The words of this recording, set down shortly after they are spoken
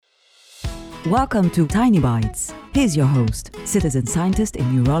Welcome to Tiny Bites. Here's your host, citizen scientist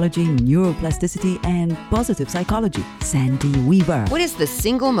in neurology, neuroplasticity, and positive psychology, Sandy Weaver. What is the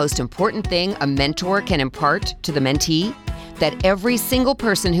single most important thing a mentor can impart to the mentee? That every single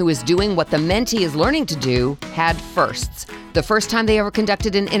person who is doing what the mentee is learning to do had firsts. The first time they ever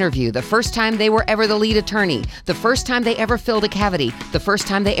conducted an interview, the first time they were ever the lead attorney, the first time they ever filled a cavity, the first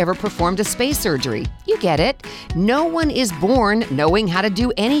time they ever performed a space surgery. You get it. No one is born knowing how to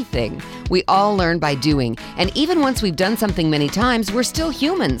do anything. We all learn by doing, and even once we've done something many times, we're still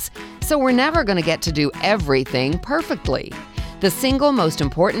humans. So we're never going to get to do everything perfectly. The single most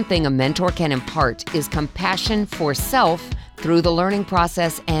important thing a mentor can impart is compassion for self through the learning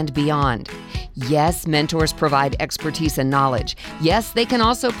process and beyond. Yes, mentors provide expertise and knowledge. Yes, they can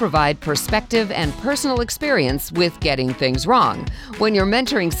also provide perspective and personal experience with getting things wrong. When you're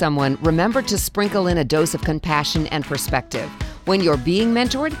mentoring someone, remember to sprinkle in a dose of compassion and perspective. When you're being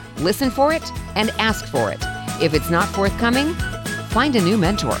mentored, listen for it and ask for it. If it's not forthcoming, find a new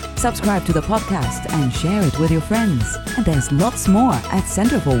mentor. Subscribe to the podcast and share it with your friends. And there's lots more at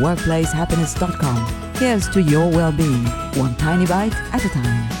centerforworkplacehappiness.com. Here's to your well-being, one tiny bite at a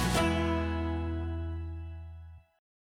time.